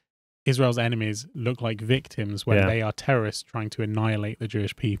makes Israel's enemies look like victims when they are terrorists trying to annihilate the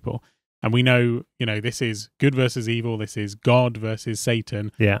Jewish people. And we know, this is good versus evil. This is God versus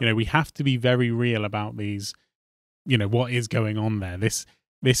Satan. Yeah. We have to be very real about these what is going on there. This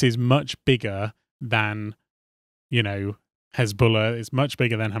is much bigger than, Hezbollah. It's much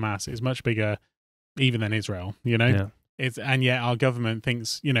bigger than Hamas. It's much bigger even than Israel, Yeah. And yet our government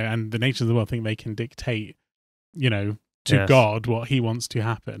thinks, and the nations of the world think they can dictate, to Yes. God what he wants to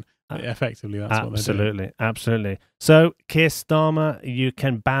happen. Effectively, that's what they're doing. Absolutely. So, Keir Starmer, you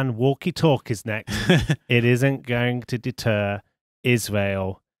can ban walkie-talkies next. It isn't going to deter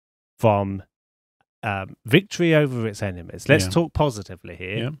Israel from victory over its enemies. Let's talk positively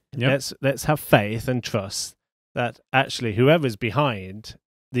here. Let's have faith and trust that actually whoever's behind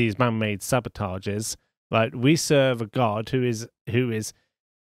these man-made sabotages, right? We serve a God who is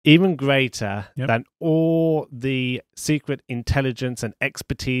even greater than all the secret intelligence and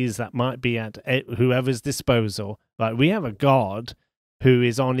expertise that might be at whoever's disposal. Right? We have a God who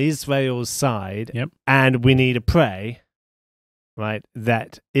is on Israel's side, and we need to pray, right,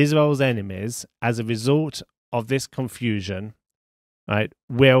 that Israel's enemies, as a result of this confusion, right,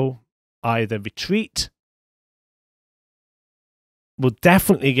 will either retreat, will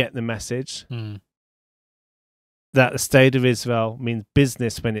definitely get the message that the State of Israel means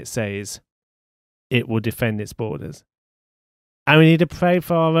business when it says it will defend its borders. And we need to pray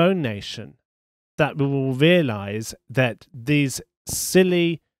for our own nation, that we will realize that these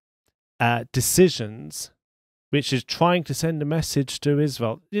silly decisions, which is trying to send a message to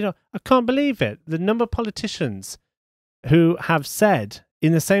Israel, I can't believe it. The number of politicians who have said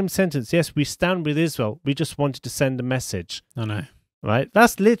in the same sentence, yes, we stand with Israel, we just wanted to send a message. I know. Right?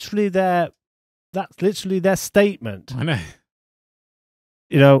 That's literally their statement. I know.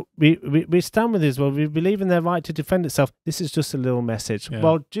 We stand with Israel. We believe in their right to defend itself. This is just a little message. Yeah.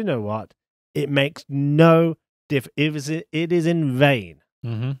 Well, do you know what? It makes no difference. It is in vain.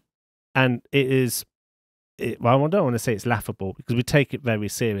 Mm-hmm. And I don't want to say it's laughable because we take it very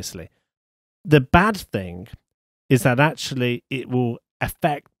seriously. The bad thing is that actually it will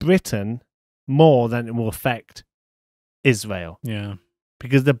affect Britain more than it will affect Israel. Yeah.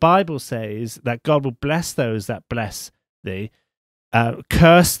 Because the Bible says that God will bless those that bless thee,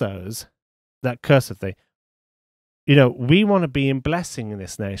 curse those that curseth thee. We want to be in blessing in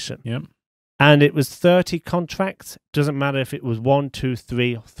this nation. Yep. And it was 30 contracts. Doesn't matter if it was 1, 2,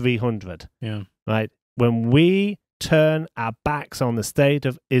 3, or 300. Yeah. Right? When we turn our backs on the State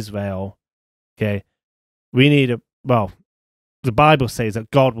of Israel, okay, we need the Bible says that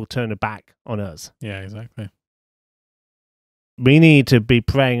God will turn it back on us. Yeah, exactly. We need to be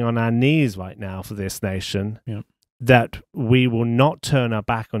praying on our knees right now for this nation, that we will not turn our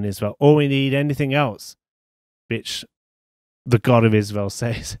back on Israel, or we need anything else, which the God of Israel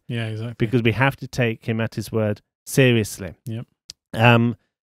says. Yeah, exactly. Because we have to take him at his word seriously. Yep.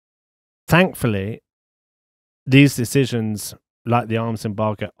 Thankfully, these decisions, like the arms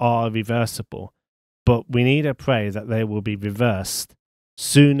embargo, are reversible, but we need to pray that they will be reversed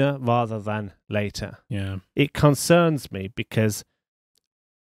sooner rather than later. Yeah. It concerns me because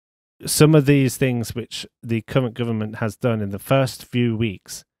some of these things which the current government has done in the first few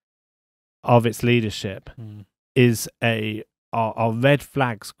weeks of its leadership are red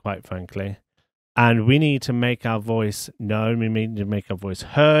flags, quite frankly. And we need to make our voice known. We need to make our voice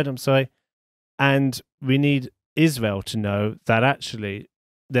heard. And we need Israel to know that actually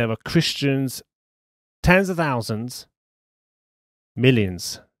there are Christians, tens of thousands,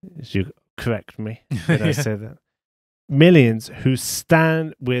 millions, as you correct me when I say that, millions who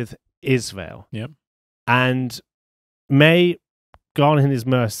stand with Israel. Yep. And may God in his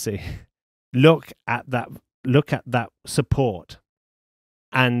mercy look at that support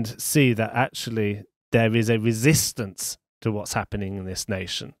and see that actually there is a resistance to what's happening in this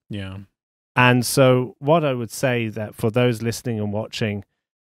nation. Yeah. And so what I would say that for those listening and watching,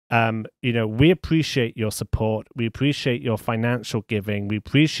 we appreciate your support. We appreciate your financial giving. We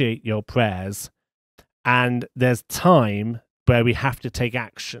appreciate your prayers. And there's time where we have to take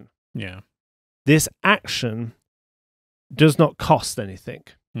action. Yeah. This action does not cost anything.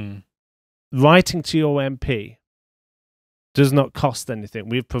 Mm. Writing to your MP does not cost anything.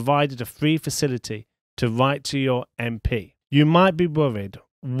 We've provided a free facility to write to your MP. You might be worried,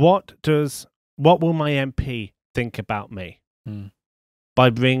 what will my MP think about me? Mm. By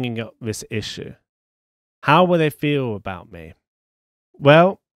bringing up this issue? How will they feel about me?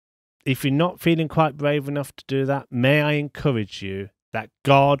 Well, if you're not feeling quite brave enough to do that, may I encourage you that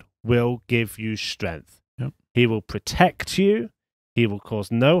God will give you strength. Yep. He will protect you. He will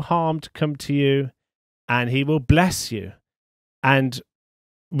cause no harm to come to you, and he will bless you. And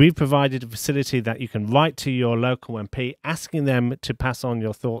we've provided a facility that you can write to your local MP, asking them to pass on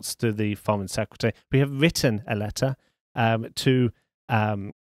your thoughts to the Foreign Secretary. We have written a letter that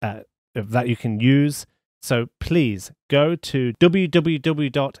you can use So please go to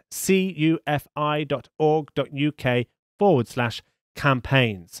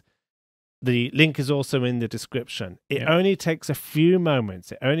www.cufi.org.uk/campaigns. The link is also in the description. It only takes a few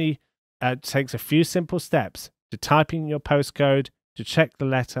moments. It only takes a few simple steps to type in your postcode, to check the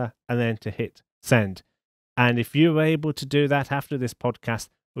letter, and then to hit send. And if you're able to do that after this podcast,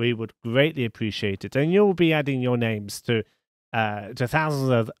 we would greatly appreciate it. And you'll be adding your names to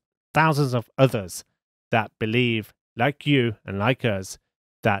thousands of others that believe, like you and like us,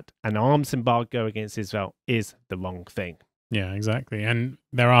 that an arms embargo against Israel is the wrong thing. Yeah, exactly. And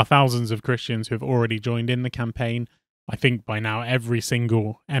there are thousands of Christians who have already joined in the campaign. I think by now every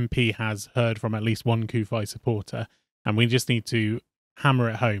single MP has heard from at least one CUFI supporter. And we just need to hammer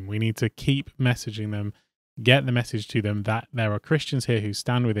it home. We need to keep messaging them, get the message to them that there are Christians here who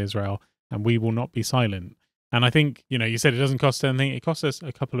stand with Israel and we will not be silent. And I think, you said it doesn't cost anything. It costs us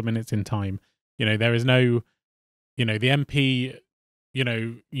a couple of minutes in time. There is no, the MP,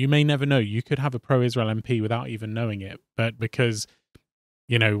 you may never know. You could have a pro-Israel MP without even knowing it. But because,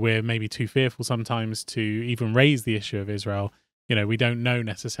 we're maybe too fearful sometimes to even raise the issue of Israel, we don't know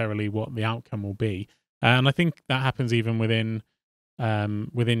necessarily what the outcome will be. And I think that happens even within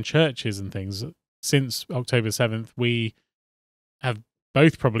churches and things. Since October 7th, we have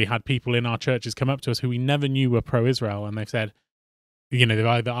both probably had people in our churches come up to us who we never knew were pro-Israel, and they've said, they've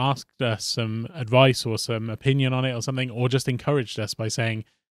either asked us some advice or some opinion on it or something, or just encouraged us by saying,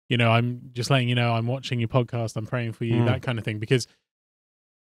 I'm just letting you know I'm watching your podcast, I'm praying for you, that kind of thing. Because,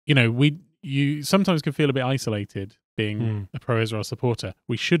 you sometimes can feel a bit isolated being a pro-Israel supporter.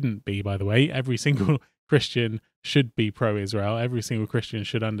 We shouldn't be, by the way. Every single Christian should be pro-Israel. Every single Christian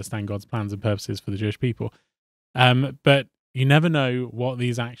should understand God's plans and purposes for the Jewish people. But you never know what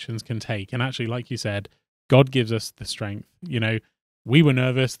these actions can take. And actually, like you said, God gives us the strength. We were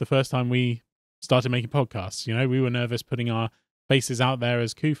nervous the first time we started making podcasts. We were nervous putting our faces out there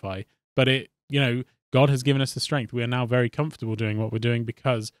as CUFI. But God has given us the strength. We are now very comfortable doing what we're doing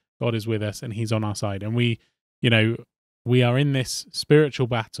because God is with us and He's on our side. And we are in this spiritual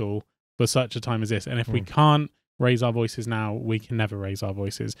battle for such a time as this. And if we can't raise our voices now, we can never raise our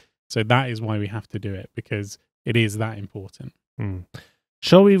voices. So that is why we have to do it, because it is that important.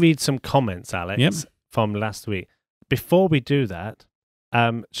 Shall we read some comments, Alex, Yep. from last week? Before we do that,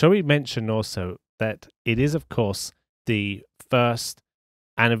 shall we mention also that it is, of course, the first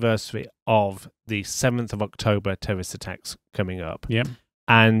anniversary of the 7th of October terrorist attacks coming up. Yep.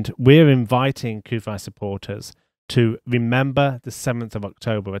 And we're inviting CUFI supporters to remember the 7th of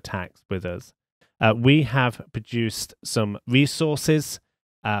October attacks with us. We have produced some resources.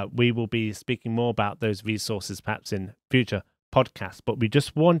 We will be speaking more about those resources perhaps in future podcasts, but we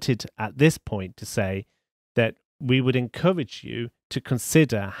just wanted at this point to say that we would encourage you to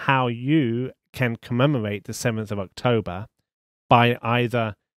consider how you can commemorate the 7th of October by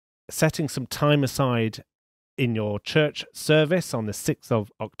either setting some time aside in your church service on the 6th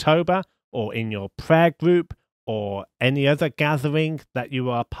of October, or in your prayer group, or any other gathering that you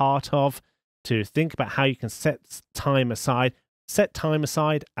are part of, to think about how you can set time aside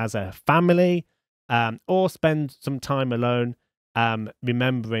as a family, or spend some time alone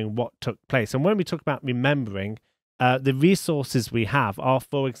remembering what took place. And when we talk about remembering, the resources we have are,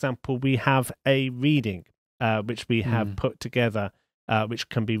 for example, we have a reading which we have put together, which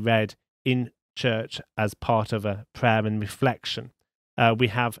can be read in church as part of a prayer and reflection. We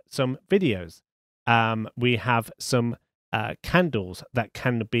have some videos. We have some candles that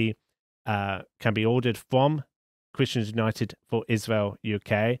can be ordered from Christians United for Israel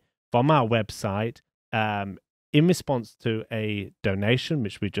UK from our website in response to a donation,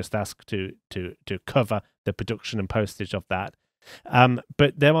 which we just asked to cover the production and postage of that.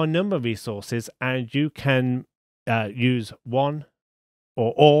 But there are a number of resources, and you can use one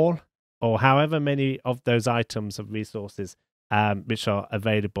or all, or however many of those items of resources which are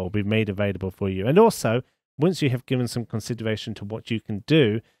available, we've made available for you. And also, once you have given some consideration to what you can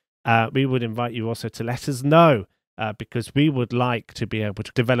do, we would invite you also to let us know, because we would like to be able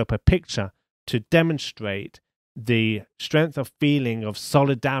to develop a picture to demonstrate the strength of feeling of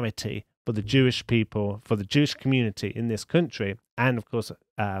solidarity for the Jewish people, for the Jewish community in this country, and of course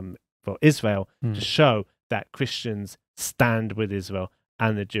for Israel, to show that Christians stand with Israel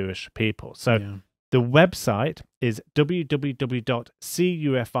and the Jewish people. So the website is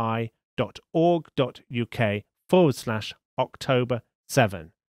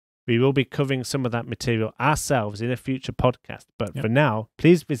www.cufi.org.uk/October7. We will be covering some of that material ourselves in a future podcast. But for now,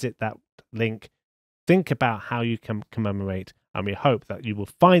 please visit that link. Think about how you can commemorate, and we hope that you will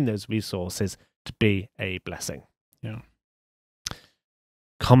find those resources to be a blessing. Yeah.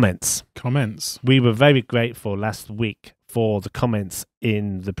 comments. We were very grateful last week for the comments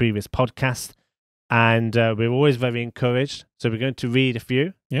in the previous podcast, and we're always very encouraged. So we're going to read a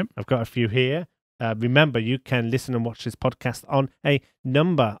few. Yep. I've got a few here. Remember, you can listen and watch this podcast on a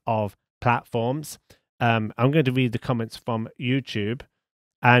number of platforms. I'm going to read the comments from YouTube,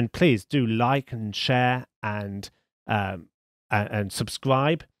 and please do like and share and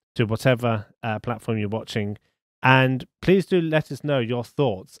subscribe to whatever platform you're watching. And please do let us know your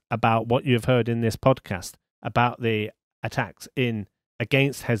thoughts about what you've heard in this podcast about the attacks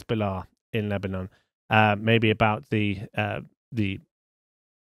against Hezbollah in Lebanon. Maybe about the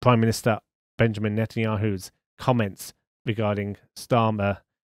Prime Minister Benjamin Netanyahu's comments regarding Starmer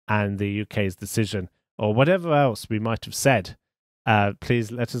and the UK's decision, or whatever else we might have said.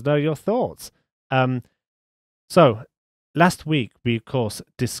 Please let us know your thoughts. So, last week we, of course,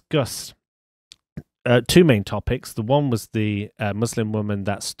 discussed two main topics. The one was the Muslim woman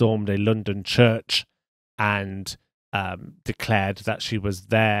that stormed a London church and declared that she was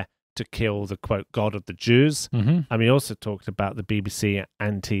there to kill the, quote, God of the Jews. Mm-hmm. And we also talked about the BBC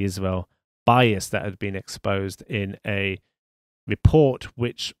anti-Israel bias that had been exposed in a report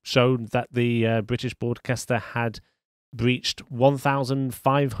which showed that the British broadcaster had breached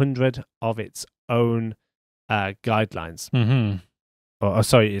 1,500 of its own guidelines. Mm-hmm.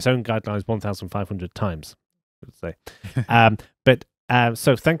 Its own guidelines 1,500 times, I would say.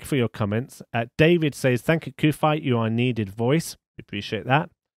 So thank you for your comments. David says, thank you, CUFI, you are a needed voice. We appreciate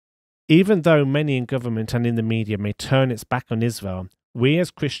that. Even though many in government and in the media may turn its back on Israel, we as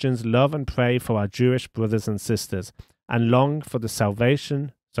Christians love and pray for our Jewish brothers and sisters and long for their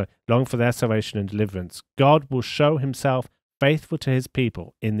salvation and deliverance. God will show himself faithful to his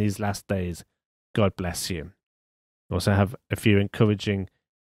people in these last days. God bless you. We also have a few encouraging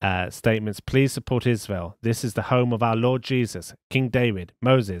statements. Please support Israel. This is the home of our Lord Jesus, King David,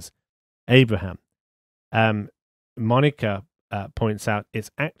 Moses, Abraham. Monica points out it's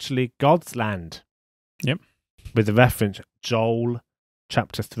actually God's land. Yep. With the reference Joel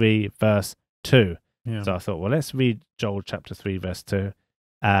chapter 3 verse 2. Yeah. So I thought, well, let's read Joel chapter 3 verse 2,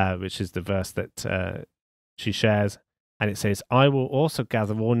 which is the verse that she shares. And it says, I will also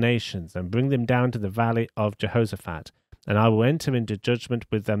gather all nations and bring them down to the valley of Jehoshaphat, and I will enter into judgment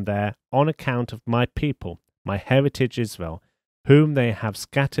with them there on account of my people, my heritage Israel, whom they have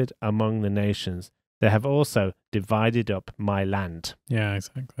scattered among the nations. They have also divided up my land. Yeah,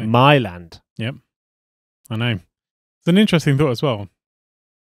 exactly. My land. Yep. I know. It's an interesting thought as well.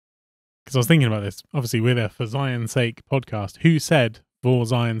 Because I was thinking about this. Obviously, we're there for Zion's sake podcast. Who said for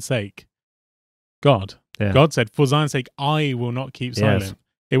Zion's sake? God. Yeah. God said, for Zion's sake, I will not keep silent. Yes.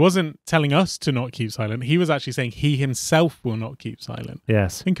 It wasn't telling us to not keep silent. He was actually saying he himself will not keep silent.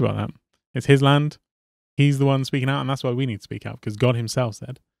 Yes. Think about that. It's his land. He's the one speaking out, and that's why we need to speak out, because God himself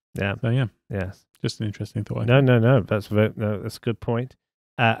said. Yeah. So, yeah. Yes. Just an interesting thought. No. That's a good point.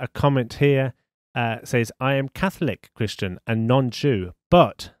 A comment here says, I am Catholic, Christian, and non-Jew,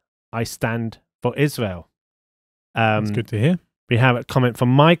 but I stand for Israel. That's good to hear. We have a comment from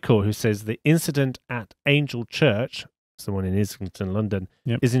Michael who says, the incident at Angel Church, someone in Islington, London,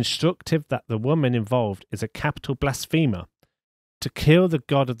 is instructive that the woman involved is a capital blasphemer. To kill the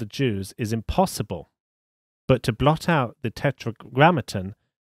God of the Jews is impossible, but to blot out the Tetragrammaton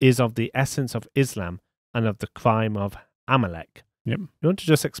is of the essence of Islam and of the crime of Amalek. Yep. You want to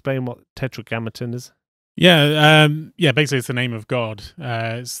just explain what Tetragrammaton is? Yeah, basically it's the name of God.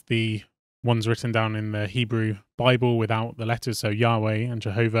 It's the ones written down in the Hebrew Bible without the letters, so Yahweh and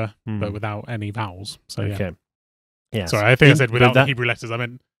Jehovah, but without any vowels. So, okay. Yeah. Sorry, I think I said without the Hebrew letters. I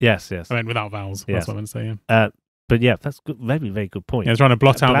meant yes. I meant without vowels. Yes. That's what I meant to say. Yeah. But yeah, that's good. Very, very good point. Yeah, it's trying to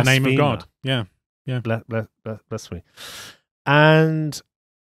blot out the name of God. Yeah. Blasphemy. And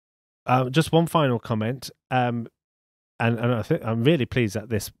just one final comment. And I think I'm really pleased that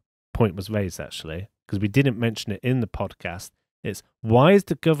this point was raised, actually, because we didn't mention it in the podcast. It's, why is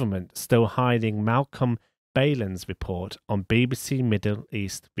the government still hiding Malcolm Balin's report on BBC Middle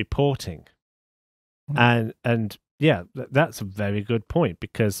East reporting? And yeah, that's a very good point,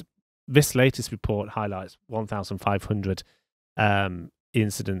 because this latest report highlights 1,500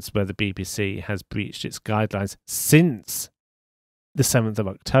 incidents where the BBC has breached its guidelines since the 7th of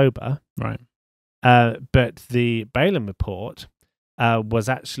October. Right. But the Balaam report was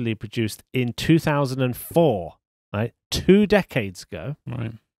actually produced in 2004, right? 2 decades ago.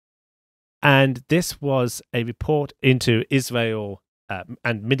 Right. And this was a report into Israel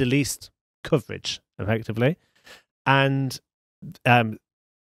and Middle East coverage, effectively. And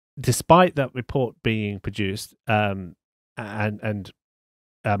despite that report being produced, and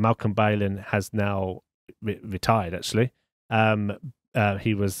Malcolm Balan has now retired, actually,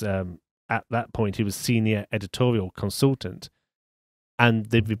 he was at that point he was senior editorial consultant, and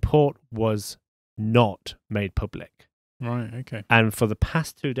the report was not made public. Right. Okay. And for the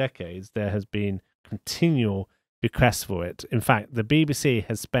past 2 decades, there has been continual requests for it. In fact, the BBC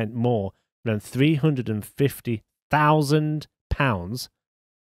has spent more than £350,000,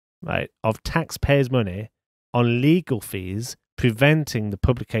 right, of taxpayers' money on legal fees preventing the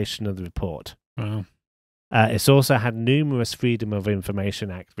publication of the report. Wow. It's also had numerous Freedom of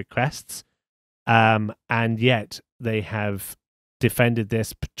Information Act requests, and yet they have defended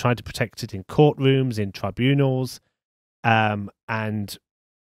this, tried to protect it in courtrooms, in tribunals, and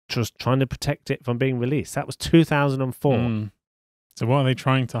just trying to protect it from being released. That was 2004. So what are they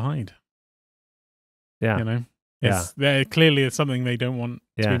trying to hide? Yeah. You know? Clearly it's something they don't want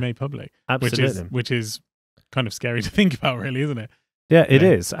to be made public. Absolutely. Which is kind of scary to think about, really, isn't it? Yeah, it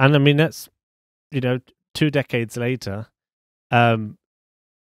is. And I mean, that's, 2 decades later,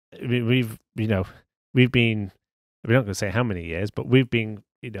 we've been, we're not going to say how many years, but we've been,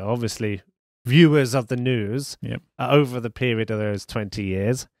 obviously viewers of the news over the period of those 20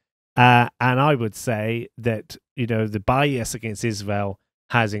 years. And I would say that, the bias against Israel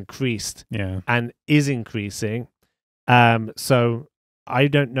has increased and is increasing. So I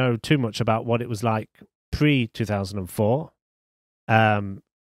don't know too much about what it was like pre-2004.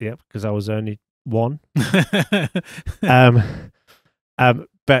 Because I was only 1.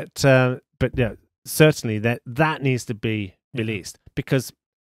 But yeah, certainly that needs to be released, because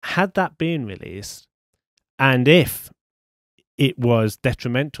had that been released, and if it was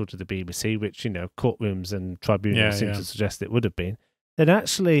detrimental to the BBC, which courtrooms and tribunals seem to suggest it would have been, then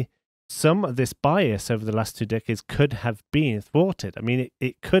actually some of this bias over the last 2 decades could have been thwarted. I mean,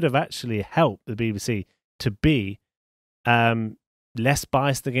 it could have actually helped the BBC to be less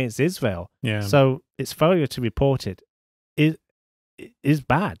biased against Israel. Yeah. So its failure to report it is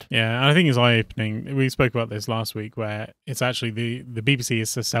bad. Yeah, and I think it's eye-opening. We spoke about this last week, where it's actually the BBC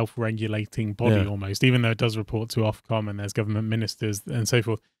is a self-regulating body almost, even though it does report to Ofcom and there's government ministers and so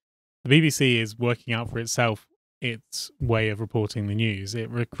forth. The BBC is working out for itself its way of reporting the news. It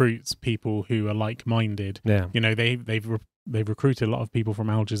recruits people who are like-minded. Yeah. They've recruited a lot of people from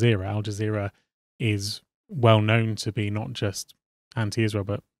Al Jazeera. Al Jazeera is well known to be not just anti-Israel,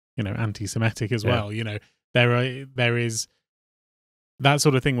 but anti-Semitic as well. There is that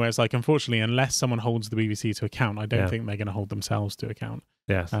sort of thing where it's like, unfortunately, unless someone holds the BBC to account, I don't think they're going to hold themselves to account.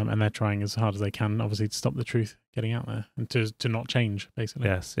 Yes. And they're trying as hard as they can, obviously, to stop the truth getting out there and to not change, basically.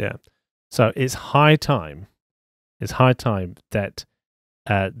 Yes, yeah. So it's high time. It's high time that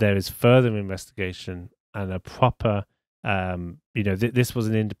there is further investigation and a proper, this was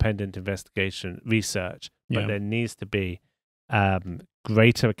an independent investigation, research, but there needs to be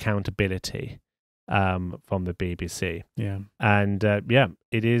greater accountability from the BBC. Yeah. And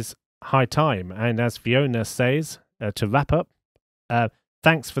it is high time. And as Fiona says, to wrap up,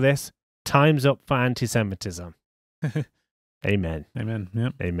 thanks for this. Time's up for anti-Semitism. Amen. Amen.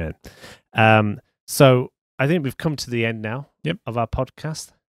 Yep. Amen. So I think we've come to the end now of our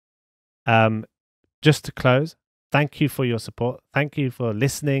podcast. Just to close, thank you for your support. Thank you for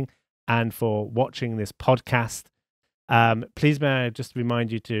listening and for watching this podcast. Please may I just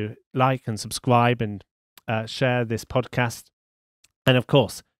remind you to like and subscribe and share this podcast. And of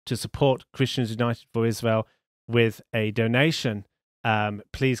course, to support Christians United for Israel with a donation,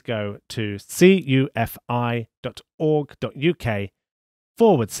 please go to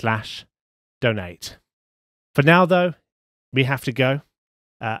cufi.org.uk/donate. For now, though, we have to go.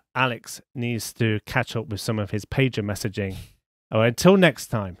 Alex needs to catch up with some of his pager messaging. Until next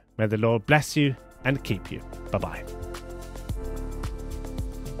time, may the Lord bless you and keep you. Bye-bye.